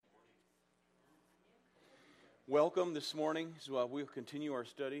Welcome this morning as well. We'll continue our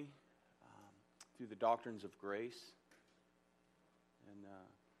study through the doctrines of grace. And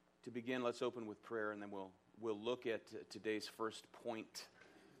to begin, let's open with prayer, and then we'll look at today's first point,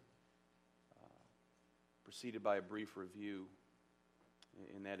 preceded by a brief review,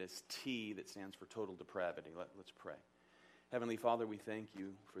 and that is T, that stands for total depravity. Let's pray. Heavenly Father, we thank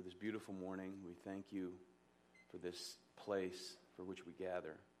you for this beautiful morning. We thank you for this place for which we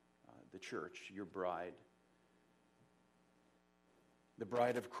gather, the church, your bride. The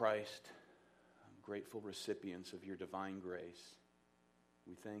bride of Christ, grateful recipients of your divine grace.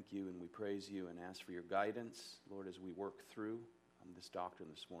 We thank you and we praise you and ask for your guidance, Lord, as we work through this doctrine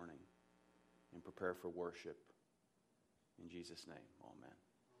this morning and prepare for worship. In Jesus' name,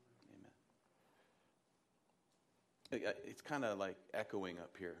 amen. It's kind of like echoing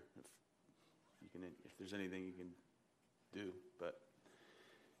up here, if there's anything you can do. But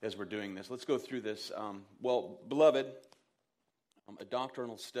as we're doing this, let's go through this. Beloved, a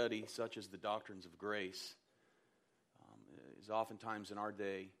doctrinal study such as the doctrines of grace is oftentimes in our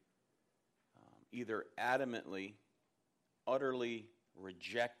day either adamantly, utterly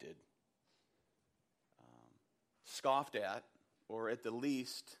rejected, scoffed at, or at the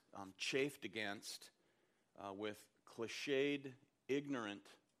least chafed against with cliched, ignorant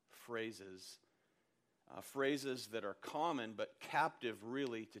phrases, phrases that are common but captive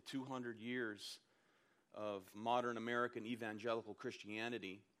really to 200 years of modern American evangelical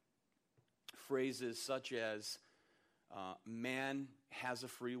Christianity. Phrases such as, man has a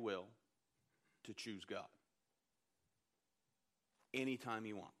free will to choose God anytime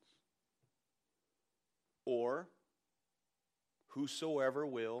he wants. Or, whosoever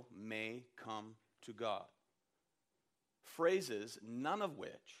will may come to God. Phrases, none of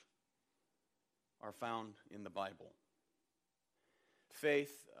which are found in the Bible.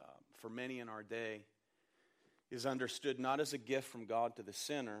 Faith, for many in our day, is understood not as a gift from God to the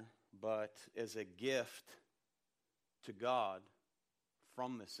sinner, but as a gift to God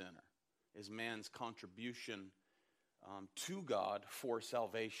from the sinner, as man's contribution to God for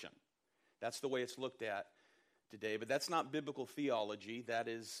salvation. That's the way it's looked at today, but that's not biblical theology. That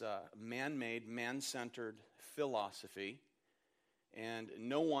is man-made, man-centered philosophy, and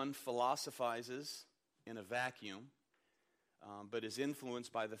no one philosophizes in a vacuum, but is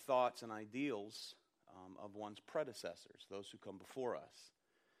influenced by the thoughts and ideals of one's predecessors, those who come before us.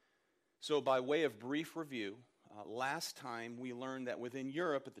 So by way of brief review, last time we learned that within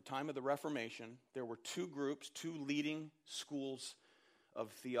Europe at the time of the Reformation, there were two groups, two leading schools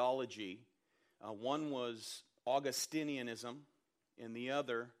of theology. One was Augustinianism and the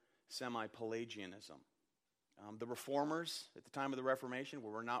other Semi-Pelagianism. The Reformers at the time of the Reformation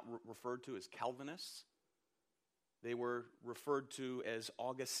were not referred to as Calvinists. They were referred to as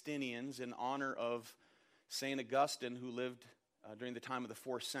Augustinians in honor of St. Augustine, who lived during the time of the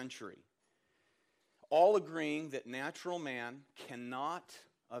 4th century. All agreeing that natural man cannot,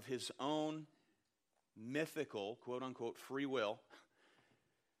 of his own mythical, quote-unquote, free will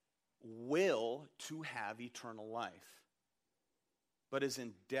to have eternal life, but is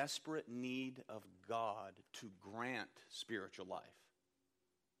in desperate need of God to grant spiritual life.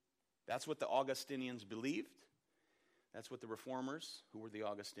 That's what the Augustinians believed. That's what the Reformers, who were the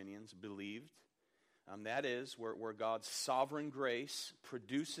Augustinians, believed. That is where God's sovereign grace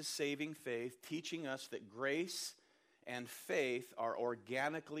produces saving faith, teaching us that grace and faith are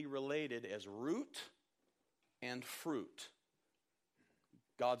organically related as root and fruit.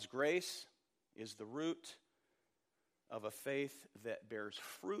 God's grace is the root of a faith that bears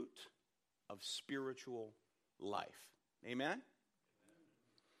fruit of spiritual life. Amen?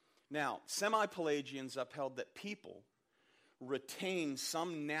 Now, Semi-Pelagians upheld that people retain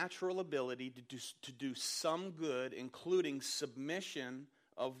some natural ability to do some good, including submission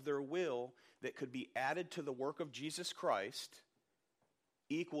of their will that could be added to the work of Jesus Christ,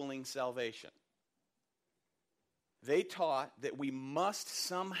 equaling salvation. They taught that we must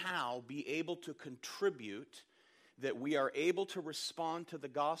somehow be able to contribute, that we are able to respond to the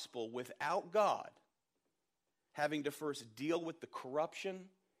gospel without God having to first deal with the corruption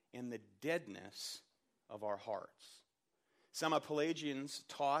and the deadness of our hearts. Semi-Pelagians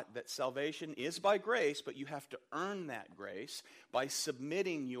taught that salvation is by grace, but you have to earn that grace by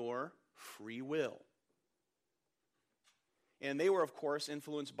submitting your free will. And they were, of course,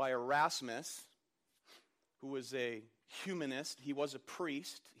 influenced by Erasmus, who was a humanist. He was a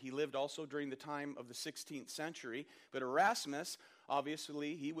priest. He lived also during the time of the 16th century. But Erasmus,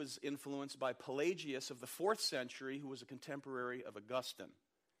 obviously, he was influenced by Pelagius of the 4th century, who was a contemporary of Augustine.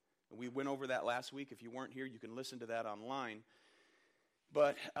 We went over that last week. If you weren't here, you can listen to that online.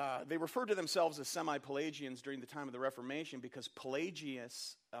 But they referred to themselves as semi-Pelagians during the time of the Reformation because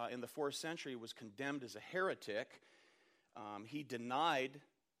Pelagius in the 4th century was condemned as a heretic. He denied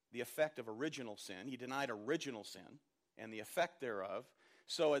the effect of original sin. He denied original sin and the effect thereof.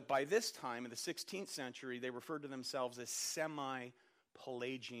 So by this time, in the 16th century, they referred to themselves as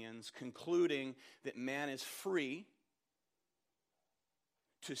semi-Pelagians, concluding that man is free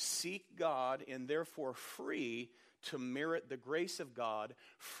to seek God and therefore free to merit the grace of God,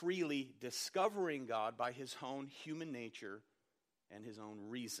 freely discovering God by his own human nature and his own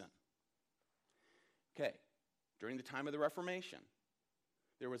reason. Okay, during the time of the Reformation,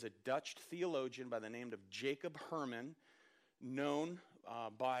 there was a Dutch theologian by the name of Jacob Herman, known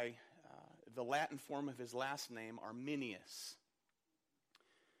by the Latin form of his last name, Arminius,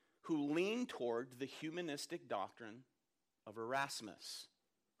 who leaned toward the humanistic doctrine of Erasmus,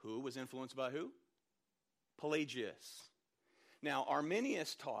 who was influenced by who? Pelagius. Now,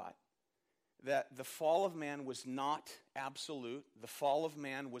 Arminius taught that the fall of man was not absolute, the fall of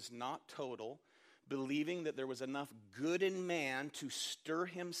man was not total, believing that there was enough good in man to stir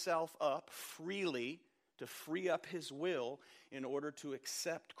himself up freely, to free up his will in order to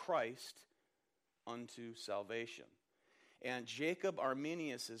accept Christ unto salvation. And Jacob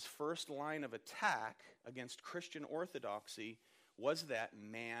Arminius' first line of attack against Christian orthodoxy was that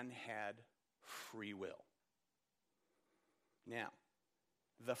man had free will. Now,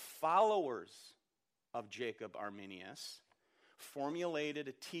 the followers of Jacob Arminius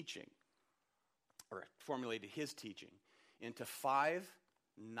formulated his teaching into 5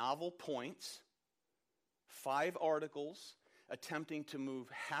 novel points, 5 articles, attempting to move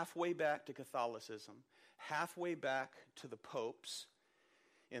halfway back to Catholicism, halfway back to the popes.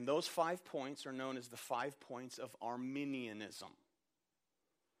 And those 5 points are known as the 5 points of Arminianism.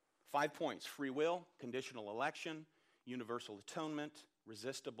 5 points: free will, conditional election, universal atonement,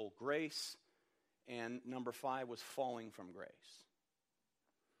 resistible grace, and number 5 was falling from grace.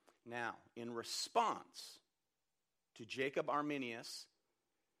 Now, in response to Jacob Arminius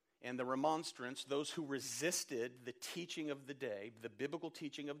and the remonstrants, those who resisted the teaching of the day, the biblical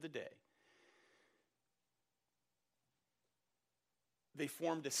teaching of the day, they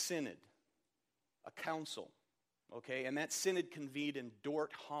formed a synod, a council, okay? And that synod convened in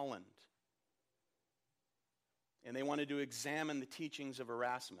Dort, Holland. And they wanted to examine the teachings of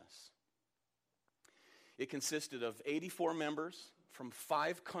Erasmus. It consisted of 84 members from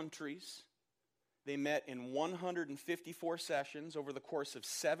 5 countries. They met in 154 sessions over the course of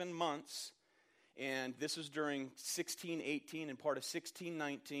 7 months. And this was during 1618 and part of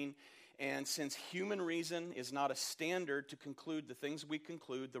 1619. And since human reason is not a standard to conclude the things we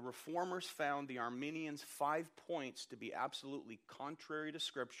conclude, the reformers found the Arminians' 5 points to be absolutely contrary to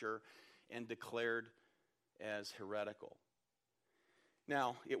Scripture and declared as heretical.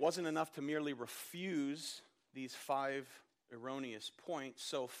 Now, it wasn't enough to merely refuse these 5 erroneous points,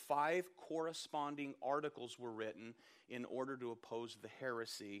 so 5 corresponding articles were written in order to oppose the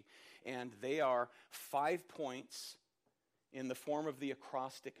heresy, and they are 5 points in the form of the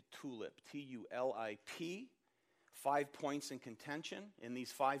acrostic TULIP, T-U-L-I-P, 5 points in contention, and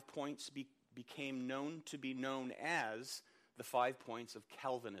these 5 points became known to be known as the 5 points of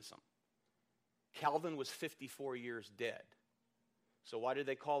Calvinism. Calvin was 54 years dead. So why did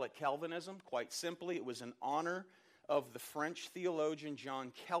they call it Calvinism? Quite simply, it was in honor of the French theologian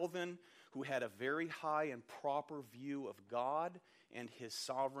John Calvin, who had a very high and proper view of God and his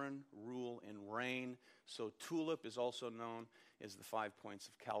sovereign rule and reign. So TULIP is also known as the 5 points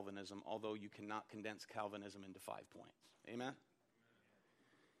of Calvinism, although you cannot condense Calvinism into 5 points. Amen?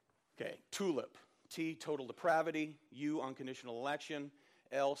 Okay, TULIP. T, total depravity. U, unconditional election.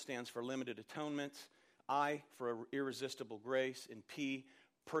 L stands for limited atonement. I for irresistible grace. And P,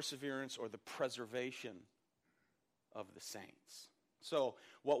 perseverance or the preservation of the saints. So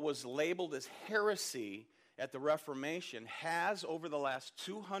what was labeled as heresy at the Reformation has, over the last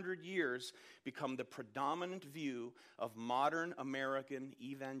 200 years, become the predominant view of modern American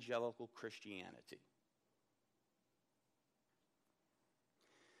evangelical Christianity.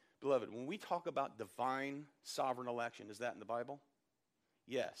 Beloved, when we talk about divine sovereign election, is that in the Bible?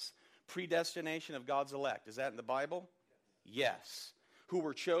 Yes. Predestination of God's elect, is that in the Bible? Yes. Who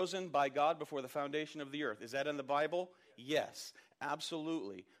were chosen by God before the foundation of the earth, is that in the Bible? Yes,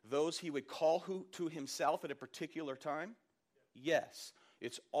 absolutely. Those he would call to himself at a particular time? Yes.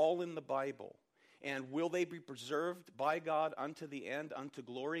 It's all in the Bible. And will they be preserved by God unto the end, unto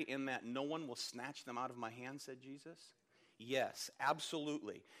glory, in that no one will snatch them out of my hand, said Jesus? Yes,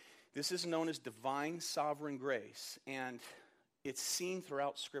 absolutely. This is known as divine sovereign grace, and it's seen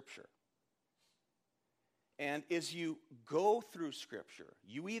throughout Scripture. And as you go through Scripture,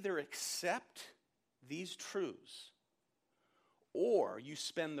 you either accept these truths or you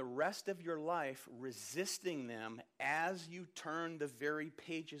spend the rest of your life resisting them as you turn the very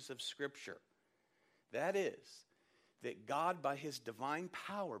pages of Scripture. That is, that God, by his divine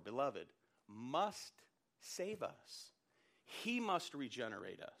power, beloved, must save us. He must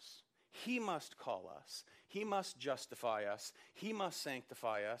regenerate us. He must call us. He must justify us. He must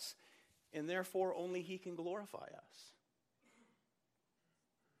sanctify us. And therefore, only he can glorify us.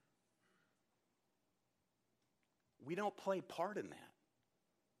 We don't play part in that.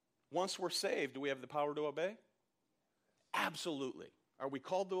 Once we're saved, do we have the power to obey? Absolutely. Are we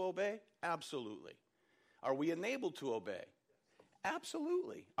called to obey? Absolutely. Are we enabled to obey?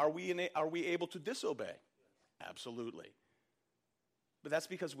 Absolutely. Are we able to disobey? Absolutely. But that's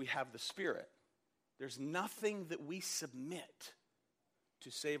because we have the Spirit. There's nothing that we submit to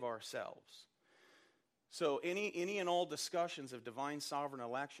save ourselves. So any and all discussions of divine sovereign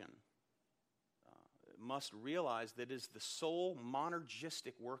election must realize that it is the sole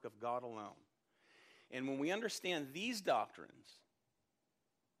monergistic work of God alone. And when we understand these doctrines,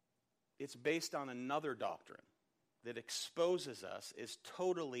 it's based on another doctrine that exposes us as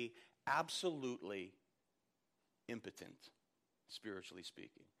totally, absolutely impotent, spiritually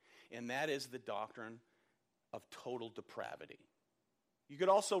speaking. And that is the doctrine of total depravity. You could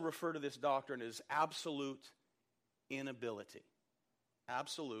also refer to this doctrine as absolute inability.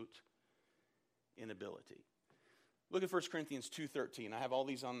 Absolute inability. Look at 1 Corinthians 2:13. I have all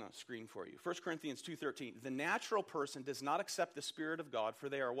these on the screen for you. 1 Corinthians 2:13. The natural person does not accept the Spirit of God, for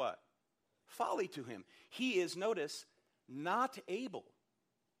they are what? Folly to him. He is, notice, not able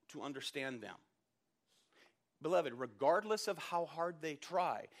to understand them. Beloved, regardless of how hard they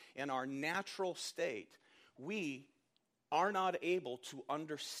try, in our natural state, we are not able to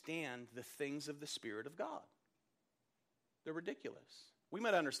understand the things of the Spirit of God. They're ridiculous. We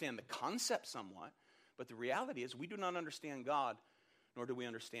might understand the concept somewhat, but the reality is we do not understand God, nor do we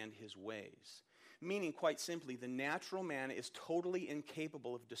understand his ways. Meaning, quite simply, the natural man is totally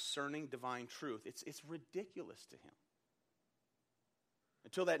incapable of discerning divine truth. It's ridiculous to him.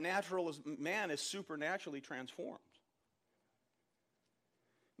 Until that natural man is supernaturally transformed.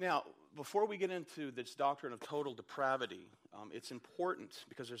 Now, before we get into this doctrine of total depravity, it's important,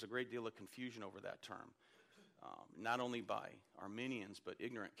 because there's a great deal of confusion over that term, not only by Arminians, but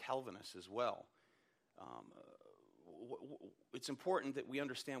ignorant Calvinists as well. It's important that we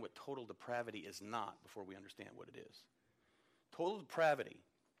understand what total depravity is not before we understand what it is. Total depravity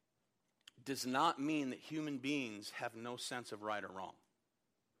does not mean that human beings have no sense of right or wrong.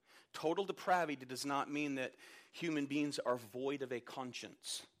 Total depravity does not mean that human beings are void of a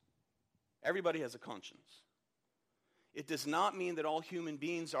conscience. Everybody has a conscience. It does not mean that all human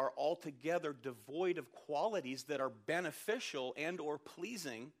beings are altogether devoid of qualities that are beneficial and or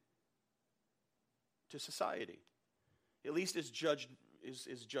pleasing to society. At least is judged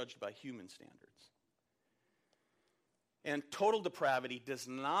by human standards. And total depravity does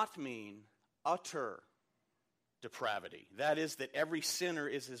not mean utter depravity. That is, that every sinner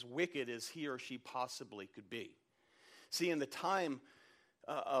is as wicked as he or she possibly could be. See, in the time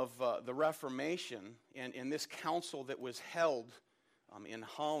of the Reformation, and in this council that was held in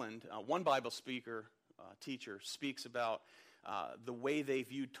Holland, one Bible teacher speaks about the way they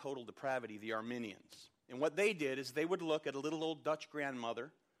viewed total depravity, the Arminians. And what they did is they would look at a little old Dutch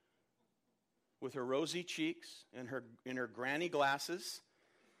grandmother with her rosy cheeks and her granny glasses,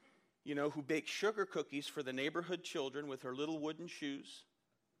 who baked sugar cookies for the neighborhood children with her little wooden shoes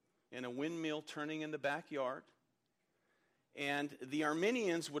and a windmill turning in the backyard. And the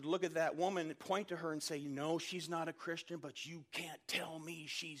Arminians would look at that woman and point to her and say, she's not a Christian, but you can't tell me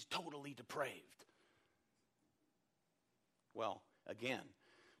she's totally depraved. Well, again,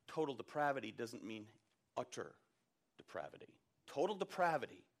 total depravity doesn't mean utter depravity. Total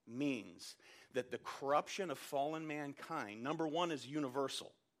depravity means that the corruption of fallen mankind, number one, is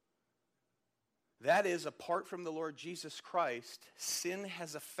universal. That is, apart from the Lord Jesus Christ, sin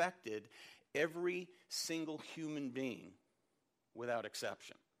has affected every single human being without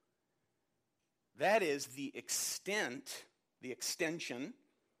exception. That is, the extension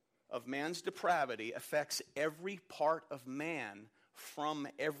of man's depravity affects every part of man from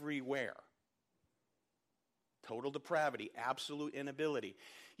everywhere. Total depravity, absolute inability.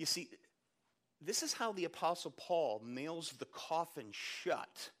 You see, this is how the Apostle Paul nails the coffin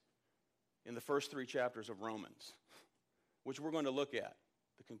shut in the first 3 chapters of Romans, which we're going to look at,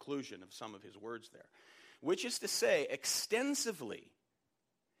 the conclusion of some of his words there. Which is to say, extensively,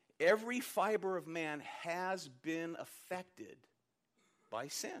 every fiber of man has been affected by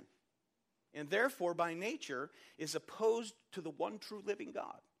sin. and therefore by nature is opposed to the one true living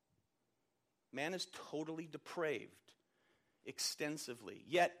God. Man is totally depraved, extensively,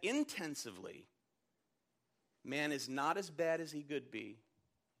 yet intensively. Man is not as bad as he could be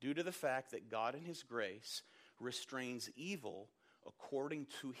due to the fact that God in his grace restrains evil according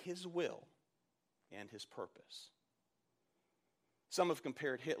to his will and his purpose. Some have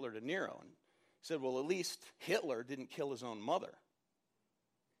compared Hitler to Nero and said, well, at least Hitler didn't kill his own mother,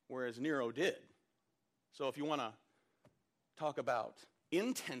 whereas Nero did. So if you want to talk about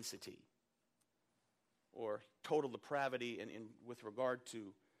intensity or total depravity and with regard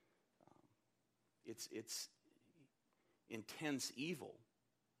to its intense evil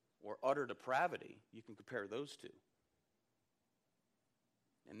or utter depravity, you can compare those two.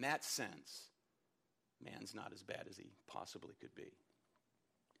 In that sense, man's not as bad as he possibly could be.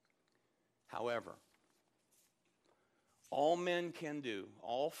 However, all men can do,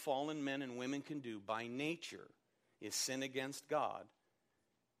 all fallen men and women can do by nature is sin against God.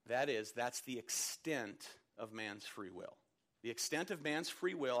 That's the extent of man's free will. The extent of man's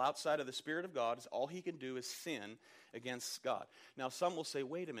free will outside of the Spirit of God is all he can do is sin against God. Now, some will say,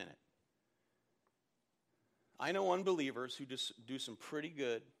 wait a minute. I know unbelievers who just do some pretty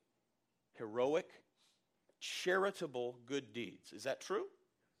good, heroic, charitable good deeds. Is that true?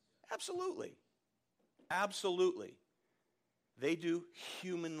 Absolutely. Absolutely. They do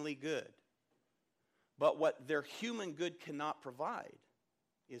humanly good. But what their human good cannot provide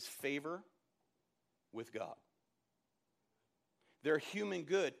is favor with God. Their human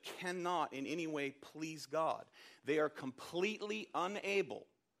good cannot in any way please God. They are completely unable,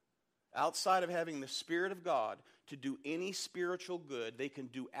 outside of having the Spirit of God, to do any spiritual good. They can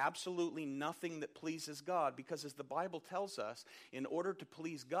do absolutely nothing that pleases God because, as the Bible tells us, in order to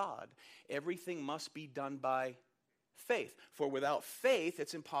please God, everything must be done by faith. For without faith,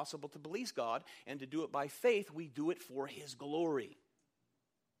 it's impossible to please God, and to do it by faith, we do it for His glory.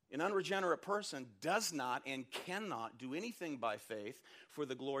 An unregenerate person does not and cannot do anything by faith for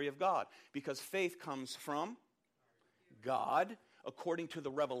the glory of God, because faith comes from God, according to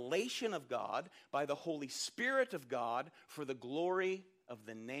the revelation of God, by the Holy Spirit of God, for the glory of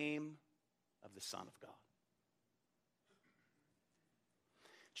the name of the Son of God.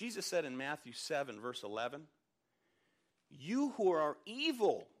 Jesus said in Matthew 7, verse 11, "You who are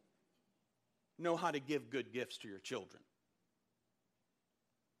evil know how to give good gifts to your children."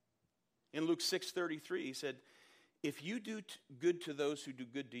 In Luke 6:33, he said, "If you do good to those who do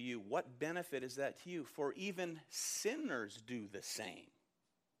good to you, what benefit is that to you? For even sinners do the same."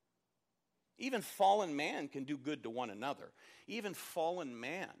 Even fallen man can do good to one another. Even fallen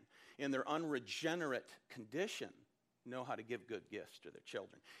man, in their unregenerate condition, know how to give good gifts to their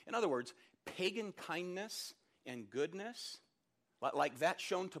children. In other words, pagan kindness and goodness, like that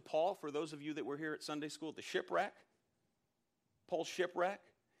shown to Paul, for those of you that were here at Sunday school, the shipwreck, Paul's shipwreck,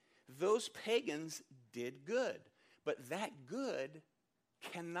 those pagans did good. But that good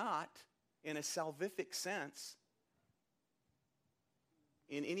cannot, in a salvific sense,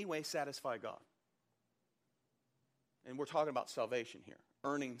 in any way satisfy God. And we're talking about salvation here,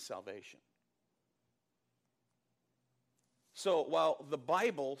 earning salvation. So while the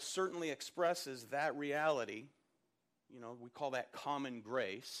Bible certainly expresses that reality, we call that common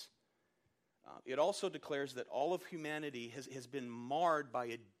grace, it also declares that all of humanity has been marred by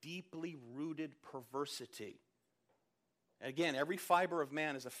a deeply rooted perversity. Again, every fiber of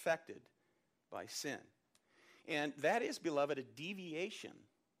man is affected by sin. And that is, beloved, a deviation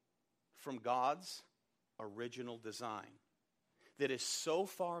from God's original design that is so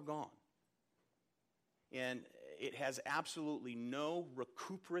far gone. And it has absolutely no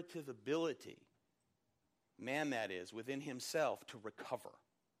recuperative ability, man that is, within himself to recover.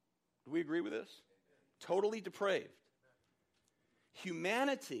 Do we agree with this? Totally depraved.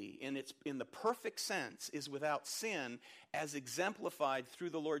 Humanity, in the perfect sense, is without sin, as exemplified through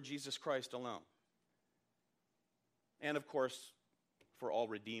the Lord Jesus Christ alone. And, of course, for all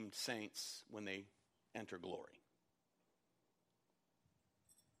redeemed saints when they enter glory.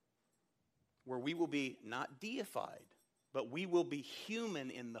 Where we will be not deified, but we will be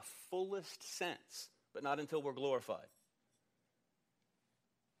human in the fullest sense, but not until we're glorified.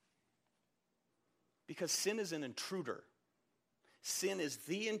 Because sin is an intruder. Sin is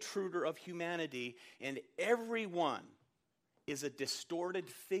the intruder of humanity, and everyone is a distorted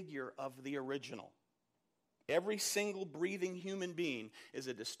figure of the original. Every single breathing human being is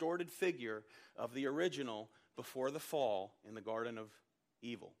a distorted figure of the original before the fall in the Garden of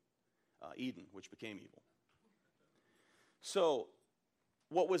Eden, which became evil. So,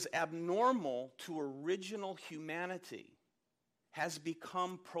 what was abnormal to original humanity has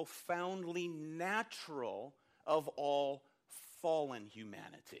become profoundly natural of all fallen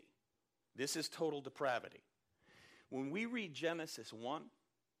humanity. This is total depravity. When we read Genesis 1,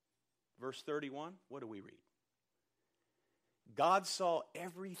 verse 31, what do we read? God saw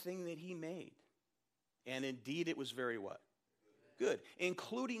everything that he made, and indeed it was very what? Good.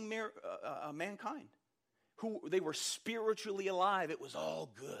 Including mankind, who they were spiritually alive. It was all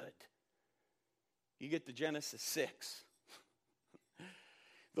good. You get to Genesis 6.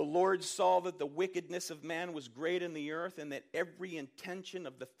 The Lord saw that the wickedness of man was great in the earth, and that every intention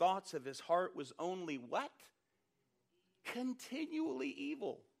of the thoughts of his heart was only what? Continually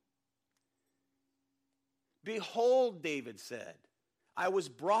evil. Behold, David said, I was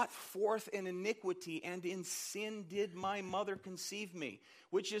brought forth in iniquity, and in sin did my mother conceive me.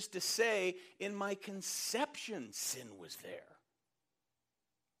 Which is to say, in my conception, sin was there.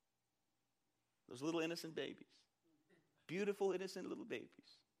 Those little innocent babies. Beautiful, innocent little babies.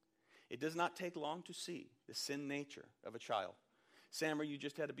 It does not take long to see the sin nature of a child. Sammer, you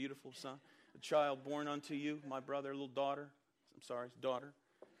just had a beautiful son, a child born unto you, my brother, a little daughter. I'm sorry, daughter.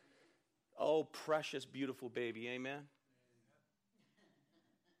 Oh, precious, beautiful baby, amen?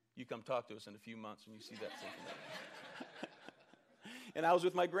 You come talk to us in a few months when you see that something. And I was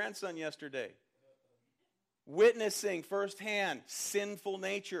with my grandson yesterday, witnessing firsthand sinful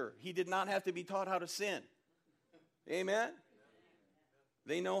nature. He did not have to be taught how to sin. Amen?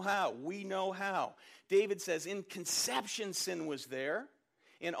 They know how. We know how. David says, in conception sin was there,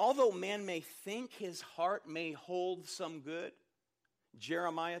 and although man may think his heart may hold some good,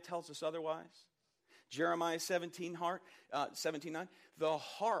 Jeremiah tells us otherwise. Jeremiah 17:9. The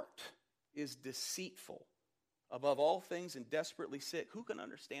heart is deceitful above all things and desperately sick. Who can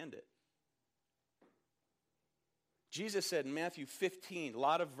understand it? Jesus said in Matthew 15, a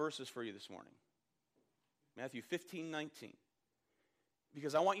lot of verses for you this morning. Matthew 15:19.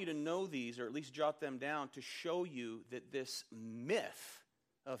 Because I want you to know these, or at least jot them down, to show you that this myth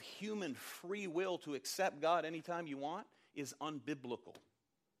of human free will to accept God anytime you want is unbiblical.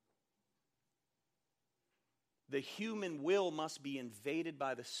 The human will must be invaded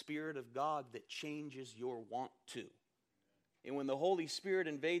by the Spirit of God that changes your want to. And when the Holy Spirit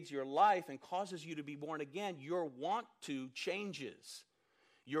invades your life and causes you to be born again, your want to changes.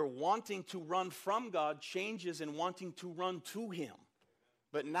 Your wanting to run from God changes in wanting to run to Him.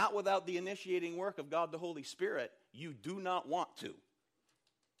 But not without the initiating work of God the Holy Spirit. You do not want to.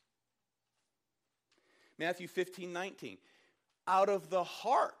 Matthew 15:19. Out of the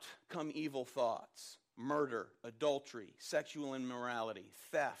heart come evil thoughts, murder, adultery, sexual immorality,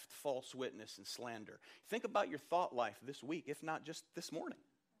 theft, false witness, and slander. Think about your thought life this week, if not just this morning.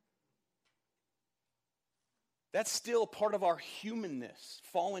 That's still part of our humanness,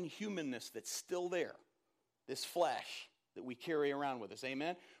 fallen humanness that's still there. This flesh that we carry around with us.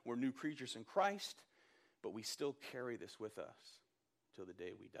 Amen? We're new creatures in Christ, but we still carry this with us till the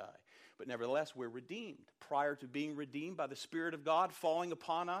day we die. But nevertheless, we're redeemed. Prior to being redeemed by the Spirit of God falling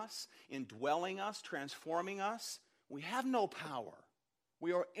upon us, indwelling us, transforming us, we have no power.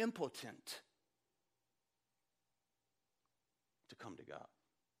 We are impotent to come to God.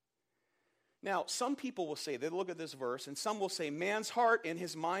 Now, some people will say, they look at this verse, and some will say, man's heart and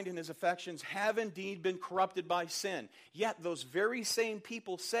his mind and his affections have indeed been corrupted by sin. Yet those very same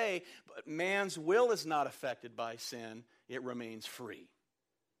people say, but man's will is not affected by sin, it remains free.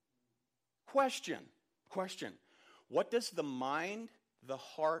 Question. What does the mind, the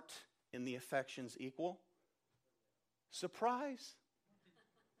heart, and the affections equal? Surprise.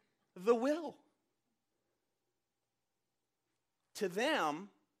 The will. To them,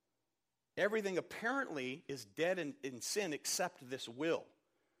 everything apparently is dead in sin except this will,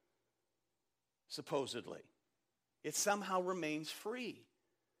 supposedly. It somehow remains free.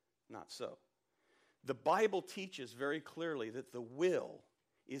 Not so. The Bible teaches very clearly that the will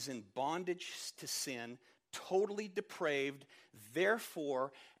is in bondage to sin, totally depraved,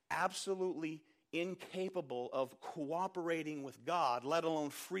 therefore absolutely incapable of cooperating with God, let alone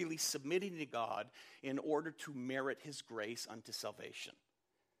freely submitting to God in order to merit His grace unto salvation.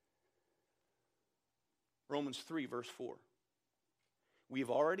 Romans 3, verse 4.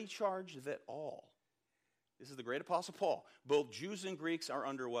 We've already charged that all, this is the great Apostle Paul, both Jews and Greeks are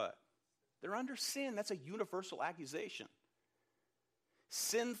under what? They're under sin. That's a universal accusation.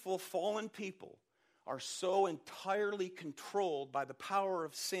 Sinful, fallen people are so entirely controlled by the power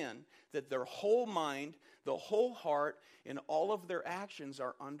of sin that their whole mind, the whole heart, and all of their actions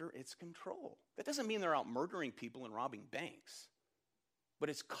are under its control. That doesn't mean they're out murdering people and robbing banks. But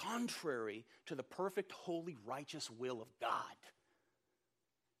it's contrary to the perfect, holy, righteous will of God.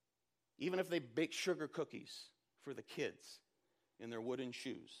 Even if they bake sugar cookies for the kids, in their wooden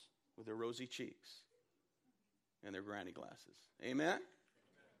shoes with their rosy cheeks and their granny glasses. Amen?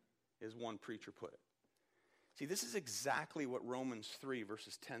 As one preacher put it. See, this is exactly what Romans 3,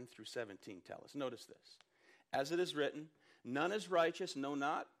 verses 10 through 17 tell us. Notice this. As it is written, none is righteous, no,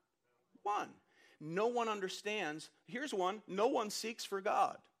 not one. No one understands. Here's one. No one seeks for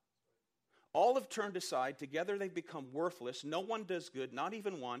God. All have turned aside. Together they've become worthless. No one does good, not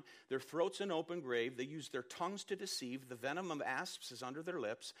even one. Their throat's an open grave. They use their tongues to deceive. The venom of asps is under their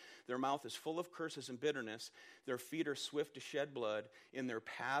lips. Their mouth is full of curses and bitterness. Their feet are swift to shed blood. In their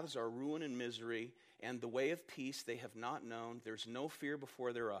paths are ruin and misery. And the way of peace they have not known. There's no fear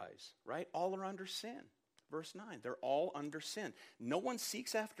before their eyes. Right? All are under sin. Verse 9. They're all under sin. No one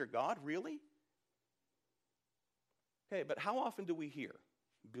seeks after God, really? Okay, but how often do we hear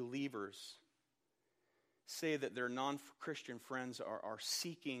believers say that their non-Christian friends are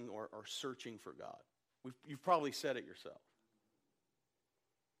seeking or searching for God? You've probably said it yourself.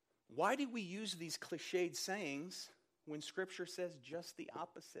 Why do we use these cliched sayings when Scripture says just the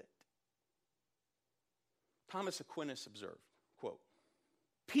opposite? Thomas Aquinas observed, quote,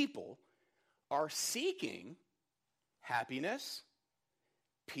 people are seeking happiness,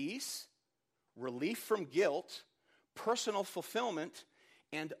 peace, relief from guilt, personal fulfillment,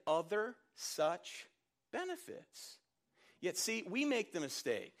 and other such benefits. Yet see, we make the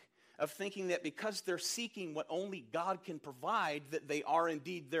mistake of thinking that because they're seeking what only God can provide, that they are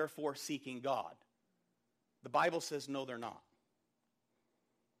indeed therefore seeking God. The Bible says no, they're not.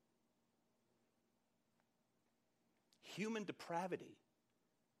 Human depravity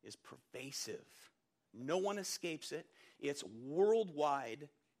is pervasive. No one escapes it. It's worldwide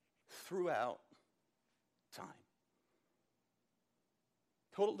throughout time.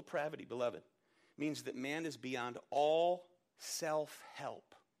 Total depravity, beloved, means that man is beyond all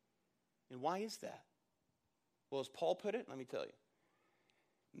self-help. And why is that? Well, as Paul put it, let me tell you.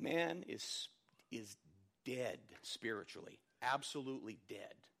 Man is dead spiritually. Absolutely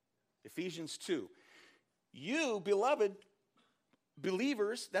dead. Ephesians 2. You, beloved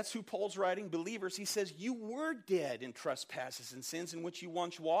believers, that's who Paul's writing, believers, he says, you were dead in trespasses and sins in which you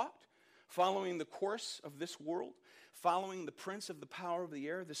once walked, following the course of this world, following the prince of the power of the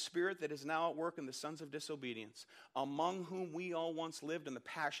air, the spirit that is now at work in the sons of disobedience, among whom we all once lived in the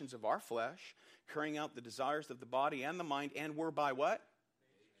passions of our flesh, carrying out the desires of the body and the mind, and were by what?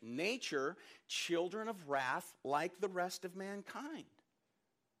 Nature, children of wrath, like the rest of mankind.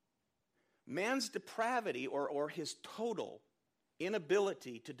 Man's depravity, or his total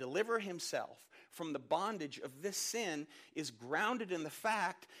inability to deliver himself from the bondage of this sin, is grounded in the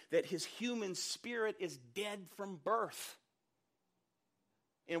fact that his human spirit is dead from birth.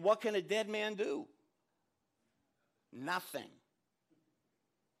 And what can a dead man do? Nothing.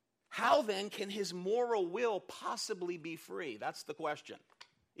 How then can his moral will possibly be free? That's the question.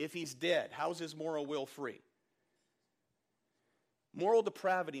 If he's dead, how's his moral will free? Moral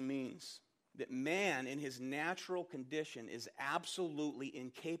depravity means that man in his natural condition is absolutely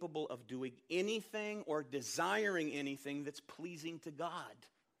incapable of doing anything or desiring anything that's pleasing to God.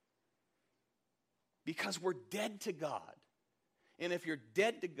 Because we're dead to God. And if you're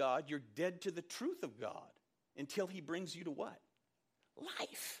dead to God, you're dead to the truth of God until he brings you to what?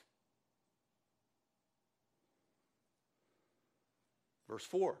 Life. Verse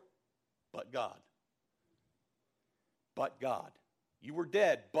 4, but God. But God. You were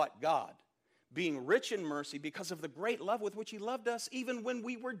dead, but God, being rich in mercy because of the great love with which he loved us, even when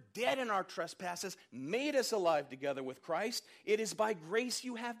we were dead in our trespasses, made us alive together with Christ. It is by grace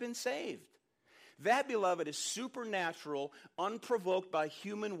you have been saved. That, beloved, is supernatural, unprovoked by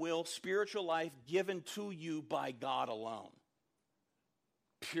human will, spiritual life given to you by God alone.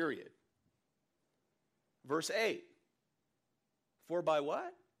 Period. Verse 8. For by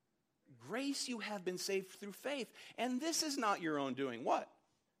what? Grace you have been saved through faith. And this is not your own doing. What?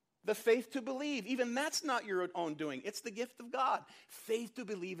 The faith to believe. Even that's not your own doing. It's the gift of God. Faith to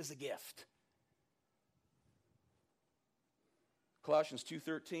believe is a gift. Colossians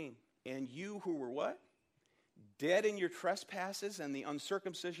 2:13. And you who were what? Dead in your trespasses and the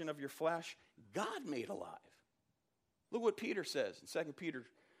uncircumcision of your flesh, God made alive. Look what Peter says in 2 Peter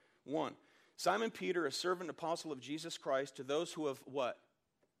 1. Simon Peter, a servant apostle of Jesus Christ, to those who have what?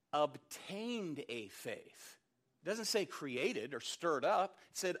 Obtained a faith. It doesn't say created or stirred up.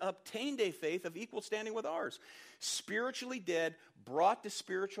 It said obtained a faith of equal standing with ours. Spiritually dead, brought to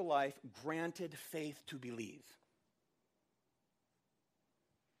spiritual life, granted faith to believe.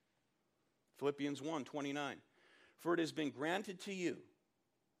 Philippians 1:29. For it has been granted to you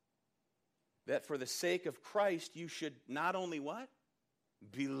that for the sake of Christ you should not only what?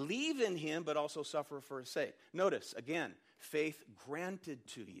 Believe in him, but also suffer for his sake. Notice, again, faith granted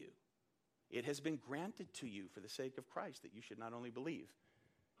to you. It has been granted to you for the sake of Christ, that you should not only believe,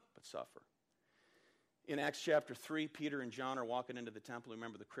 but suffer. In Acts chapter 3, Peter and John are walking into the temple.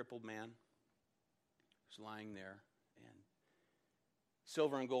 Remember the crippled man who's lying there. And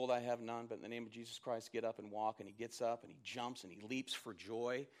silver and gold I have none, but in the name of Jesus Christ, get up and walk. And he gets up and he jumps and he leaps for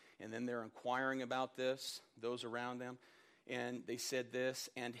joy. And then they're inquiring about this, those around them. And they said this,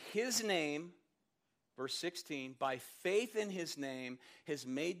 and his name, verse 16, by faith in his name has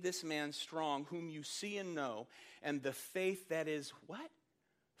made this man strong, whom you see and know. And the faith that is what?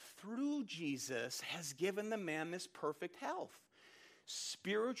 Through Jesus has given the man this perfect health.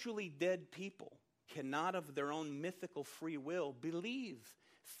 Spiritually dead people cannot of their own mythical free will believe.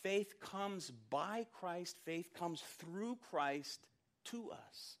 Faith comes by Christ. Faith comes through Christ to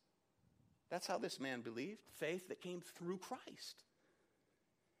us. That's how this man believed. Faith that came through Christ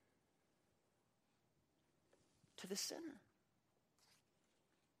to the sinner.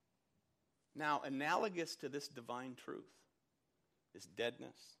 Now, analogous to this divine truth, this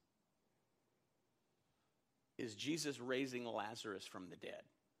deadness, is Jesus raising Lazarus from the dead.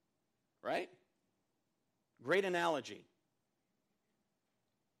 Right? Great analogy.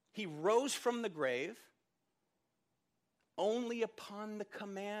 He rose from the grave only upon the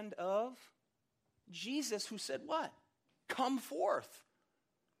command of Jesus, who said what? Come forth.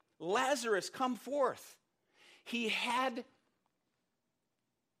 Lazarus, come forth. He had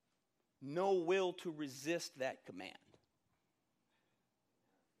no will to resist that command.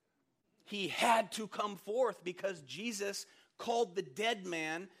 He had to come forth because Jesus called the dead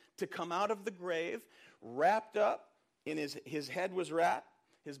man to come out of the grave, wrapped up, in his head was wrapped,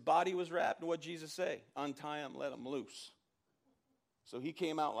 his body was wrapped, and what did Jesus say? Untie him, let him loose. So he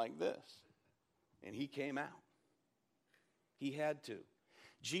came out like this, and he came out. He had to.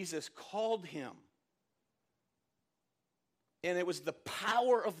 Jesus called him, and it was the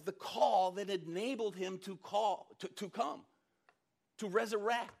power of the call that enabled him to come, to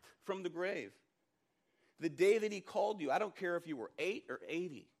resurrect from the grave. The day that he called you, I don't care if you were 8 or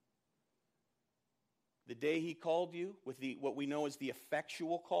 80. The day he called you with what we know as the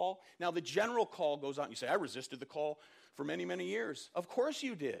effectual call. Now the general call goes on. You say, I resisted the call for many, many years. Of course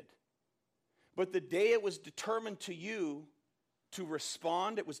you did. But the day it was determined to you to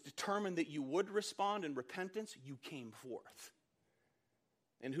respond, it was determined that you would respond in repentance, you came forth.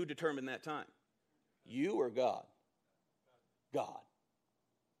 And who determined that time? You or God? God.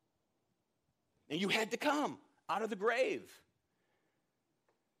 And you had to come out of the grave.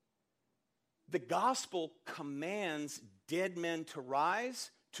 The gospel commands dead men to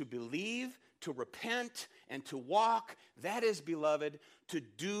rise, to believe, to repent, and to walk. That is, beloved, to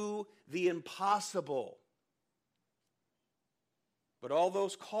do the impossible. But all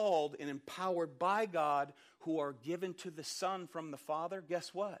those called and empowered by God who are given to the Son from the Father,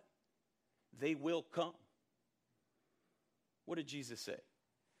 guess what? They will come. What did Jesus say?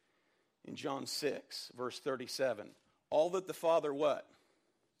 In John 6, verse 37, all that the Father what?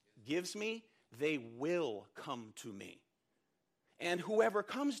 Gives me, they will come to me. And whoever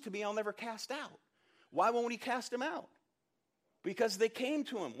comes to me, I'll never cast out. Why won't he cast them out? Because they came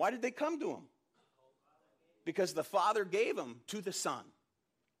to him. Why did they come to him? Because the Father gave them to the Son.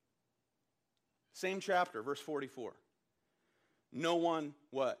 Same chapter, verse 44. No one,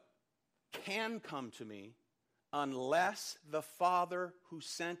 what? Can come to me unless the Father who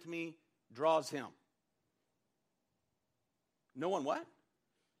sent me draws him. No one what?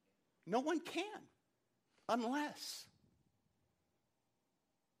 No one can. Unless.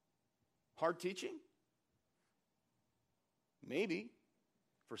 Hard teaching? Maybe.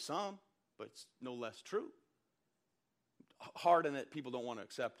 For some. But it's no less true. Hard in that people don't want to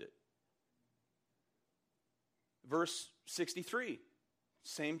accept it. Verse 63.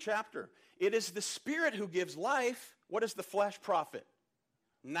 Same chapter. It is the Spirit who gives life. What does the flesh profit?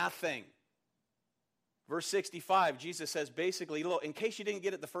 Nothing. Verse 65, Jesus says basically, look, in case you didn't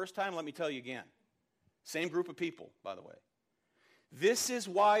get it the first time, let me tell you again. Same group of people, by the way. This is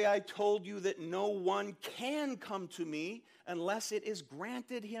why I told you that no one can come to me unless it is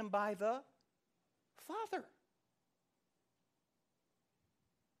granted him by the Father.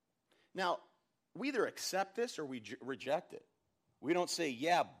 Now, we either accept this or we reject it. We don't say,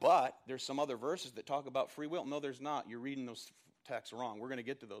 yeah, but there's some other verses that talk about free will. No, there's not. You're reading those texts wrong. We're going to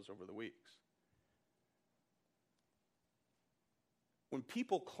get to those over the weeks. When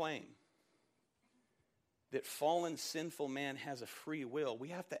people claim that fallen, sinful man has a free will, we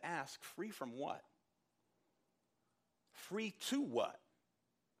have to ask, free from what? Free to what?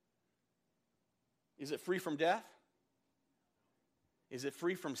 Is it free from death? Is it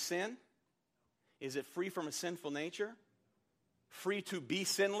free from sin? Is it free from a sinful nature? free to be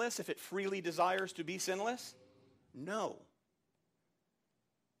sinless if it freely desires to be sinless? No.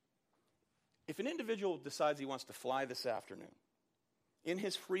 If an individual decides he wants to fly this afternoon, in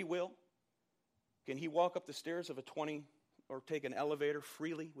his free will, can he walk up the stairs of a 20 or take an elevator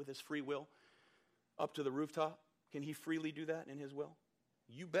freely with his free will up to the rooftop? Can he freely do that in his will?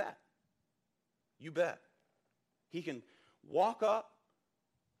 You bet. You bet. He can walk up,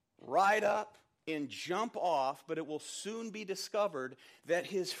 ride up, and jump off, but it will soon be discovered that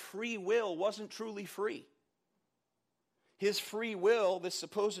his free will wasn't truly free. His free will, this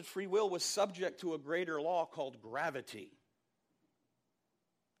supposed free will, was subject to a greater law called gravity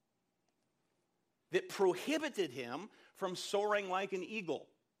that prohibited him from soaring like an eagle.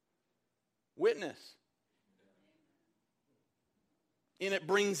 Witness. And it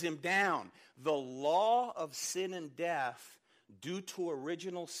brings him down. The law of sin and death, due to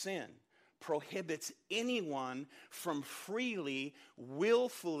original sin, prohibits anyone from freely,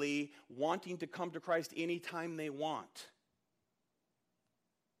 willfully wanting to come to Christ anytime they want.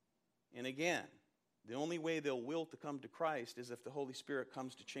 And again, the only way they'll will to come to Christ is if the Holy Spirit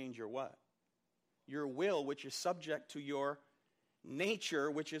comes to change your what? Your will, which is subject to your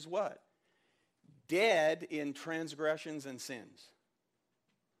nature, which is what? Dead in transgressions and sins.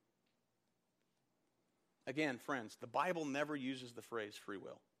 Again, friends, the Bible never uses the phrase free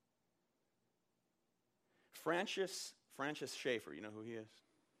will. Francis Schaeffer, you know who he is?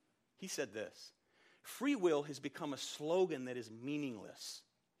 He said this: free will has become a slogan that is meaningless.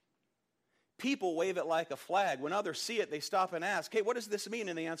 People wave it like a flag. When others see it, they stop and ask, hey, what does this mean?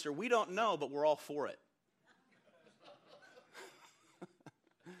 And they answer, we don't know, but we're all for it.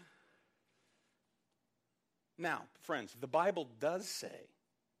 Now, friends, the Bible does say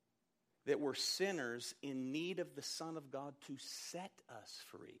that we're sinners in need of the Son of God to set us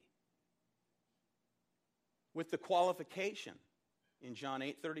free. With the qualification in John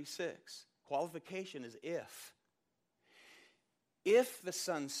 8:36. Qualification is if. If the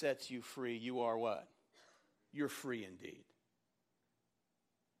Son sets you free, you are what? You're free indeed.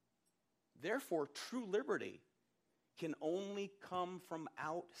 Therefore, true liberty can only come from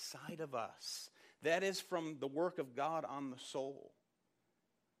outside of us. That is from the work of God on the soul.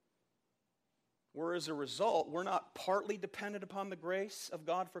 Where as a result, we're not partly dependent upon the grace of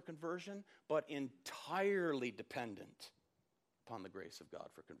God for conversion, but entirely dependent upon the grace of God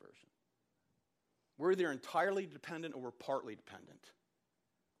for conversion. We're either entirely dependent or we're partly dependent.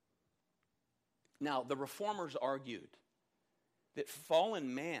 Now, the Reformers argued that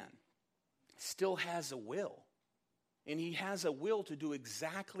fallen man still has a will. And he has a will to do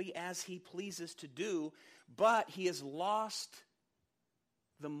exactly as he pleases to do, but he has lost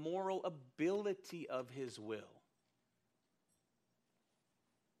the moral ability of his will.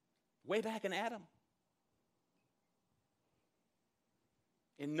 Way back in Adam.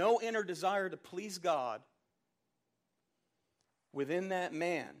 And no inner desire to please God within that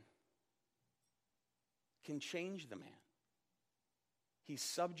man can change the man. He's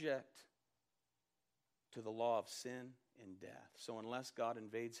subject to the law of sin and death. So unless God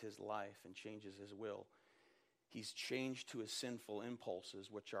invades his life and changes his will, he's changed to his sinful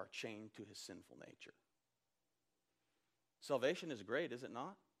impulses, which are chained to his sinful nature. Salvation is great, is it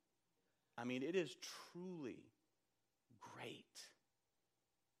not? I mean, it is truly great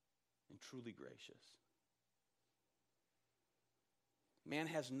and truly gracious. Man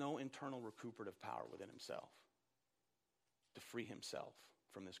has no internal recuperative power within himself to free himself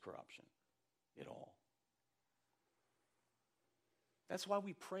from this corruption at all. That's why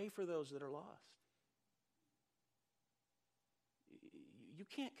we pray for those that are lost. You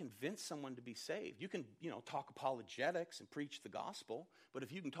can't convince someone to be saved. You can, talk apologetics and preach the gospel, but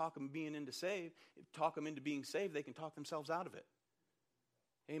if you can talk them into being saved, they can talk themselves out of it.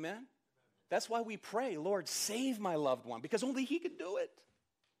 Amen? That's why we pray, Lord, save my loved one, because only he can do it.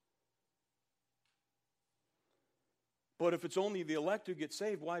 But if it's only the elect who get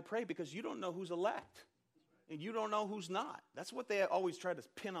saved, why pray? Because you don't know who's elect. And you don't know who's not. That's what they always try to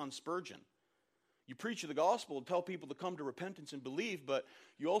pin on Spurgeon. You preach the gospel and tell people to come to repentance and believe, but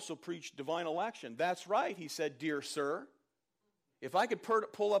you also preach divine election. That's right, he said, dear sir. If I could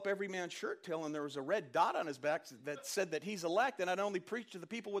pull up every man's shirt tail and there was a red dot on his back that said that he's elect, then I'd only preach to the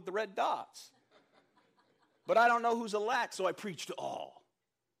people with the red dots. But I don't know who's elect, so I preach to all.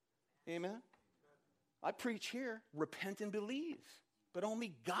 Amen? I preach here, repent and believe. But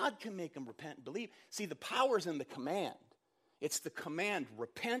only God can make them repent and believe. See, the power's in the command. It's the command,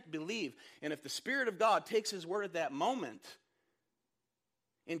 repent, believe. And if the Spirit of God takes his word at that moment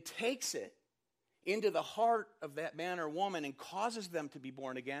and takes it into the heart of that man or woman and causes them to be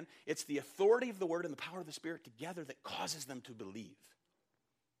born again. It's the authority of the Word and the power of the Spirit together that causes them to believe.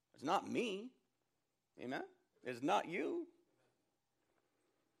 It's not me. Amen? It's not you.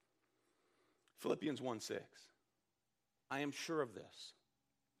 Philippians 1:6. I am sure of this,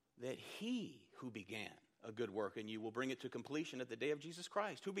 that he who began a good work in you will bring it to completion at the day of Jesus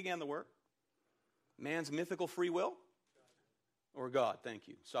Christ. Who began the work? Man's mythical free will? Or God? Thank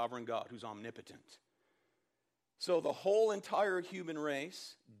you. Sovereign God who's omnipotent. So the whole entire human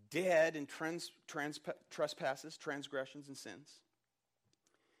race, dead in trespasses, transgressions, and sins,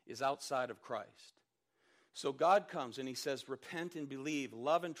 is outside of Christ. So God comes and he says, repent and believe,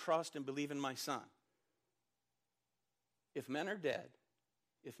 love and trust and believe in my Son. If men are dead,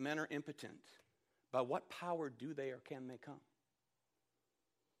 if men are impotent, by what power do they or can they come?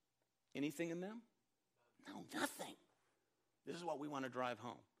 Anything in them? No, nothing. This is what we want to drive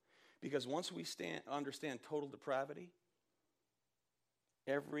home. Because once we understand total depravity,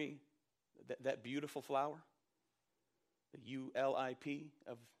 that beautiful flower, the ULIP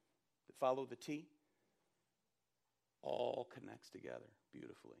that follow the T, all connects together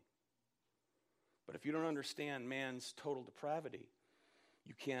beautifully. But if you don't understand man's total depravity,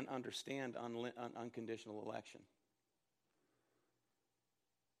 you can't understand unconditional election,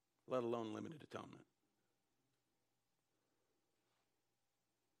 let alone limited atonement.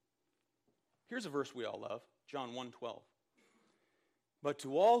 Here's a verse we all love, John 1:12. But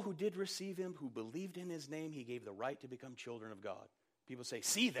to all who did receive him, who believed in his name, he gave the right to become children of God. People say,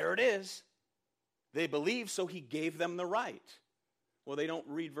 see, there it is. They believe, so he gave them the right. Well, they don't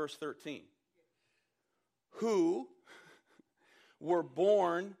read verse 13. Who were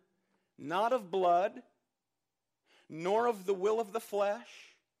born not of blood, nor of the will of the flesh,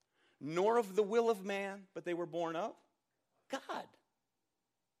 nor of the will of man, but they were born of God.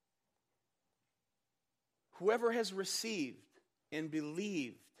 Whoever has received and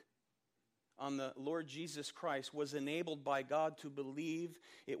believed on the Lord Jesus Christ was enabled by God to believe.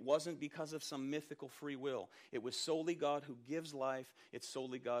 It wasn't because of some mythical free will. It was solely God who gives life. It's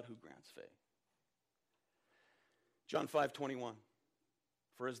solely God who grants faith. John 5:21.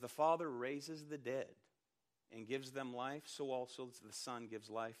 For as the Father raises the dead and gives them life, so also the Son gives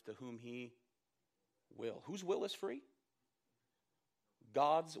life to whom he will. Whose will is free?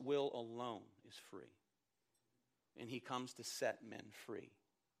 God's will alone is free. And he comes to set men free.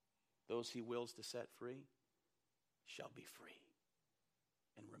 Those he wills to set free shall be free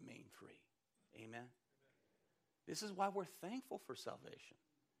and remain free. Amen? This is why we're thankful for salvation.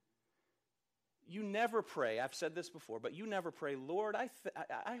 You never pray, I've said this before, but you never pray, Lord,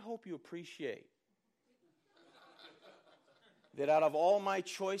 I hope you appreciate that out of all my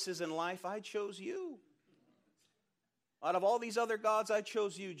choices in life, I chose you. Out of all these other gods, I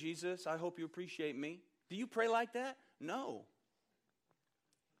chose you, Jesus. I hope you appreciate me. Do you pray like that? No.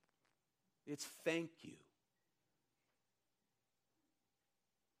 It's thank you.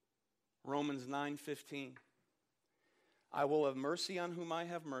 Romans 9:15. I will have mercy on whom I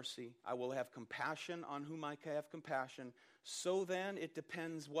have mercy. I will have compassion on whom I have compassion. So then it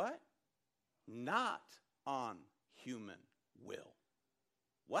depends what? Not on human will.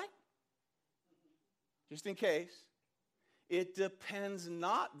 What? Just in case. It depends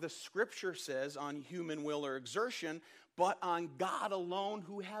not, the scripture says, on human will or exertion, but on God alone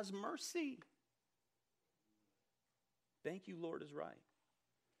who has mercy. Thank you, Lord, is right.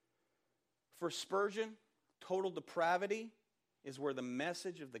 For Spurgeon, total depravity is where the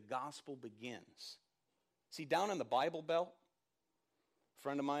message of the gospel begins. See, down in the Bible Belt, a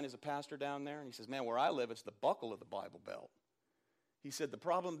friend of mine is a pastor down there, and he says, man, where I live, it's the buckle of the Bible Belt. He said, the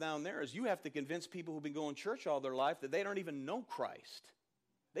problem down there is you have to convince people who've been going to church all their life that they don't even know Christ.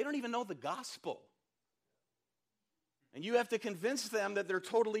 They don't even know the gospel. And you have to convince them that they're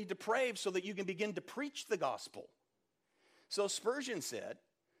totally depraved so that you can begin to preach the gospel. So Spurgeon said,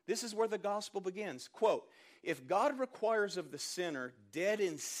 this is where the gospel begins. Quote, if God requires of the sinner dead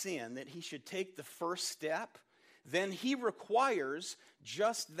in sin that he should take the first step, then he requires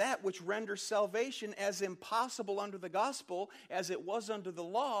just that which renders salvation as impossible under the gospel as it was under the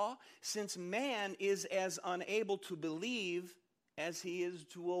law, since man is as unable to believe as he is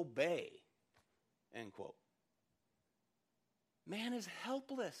to obey. End quote. Man is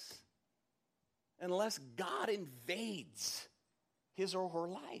helpless unless God invades his or her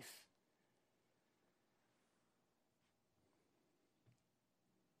life.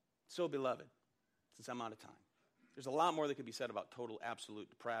 So, beloved, since I'm out of time, there's a lot more that could be said about total absolute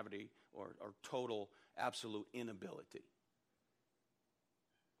depravity or total absolute inability.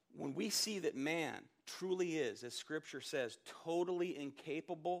 When we see that man truly is, as Scripture says, totally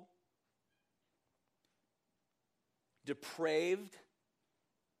incapable depraved,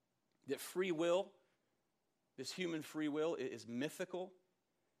 that free will, this human free will, is mythical,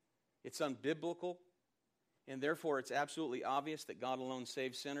 it's unbiblical, and therefore it's absolutely obvious that God alone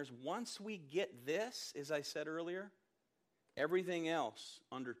saves sinners. Once we get this, as I said earlier, everything else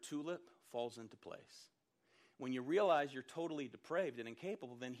under TULIP falls into place. When you realize you're totally depraved and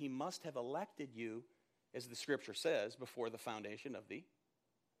incapable, then he must have elected you, as the scripture says, before the foundation of the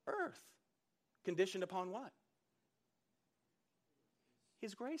earth. Conditioned upon what?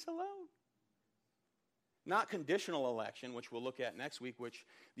 His grace alone. Not conditional election, which we'll look at next week, which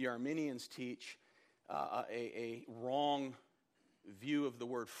the Arminians teach a wrong view of the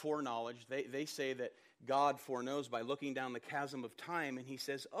word foreknowledge. They say that God foreknows by looking down the chasm of time, and he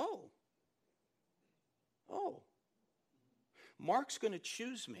says, oh, Mark's going to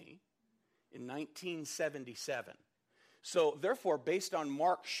choose me in 1977. So therefore, based on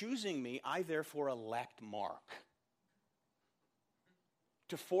Mark choosing me, I therefore elect Mark.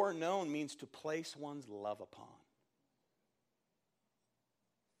 To foreknown means to place one's love upon.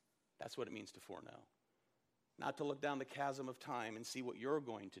 That's what it means to foreknow. Not to look down the chasm of time and see what you're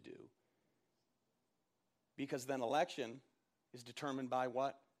going to do. Because then election is determined by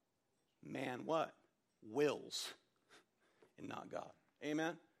what? Man what? Wills. And not God.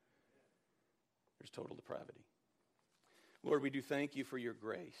 Amen? There's total depravity. Lord, we do thank you for your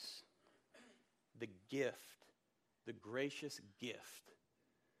grace. The gift, the gracious gift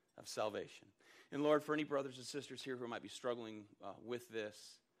of salvation. And Lord, for any brothers and sisters here who might be struggling with this,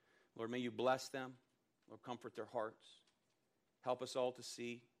 Lord, may you bless them. Lord, comfort their hearts. Help us all to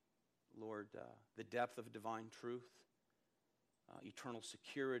see, Lord, the depth of divine truth, eternal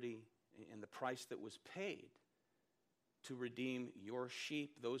security, and the price that was paid to redeem your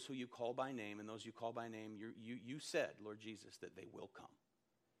sheep, those who you call by name, and those you call by name, you said, Lord Jesus, that they will come.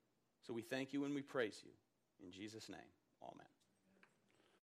 So we thank you and we praise you. In Jesus' name, amen.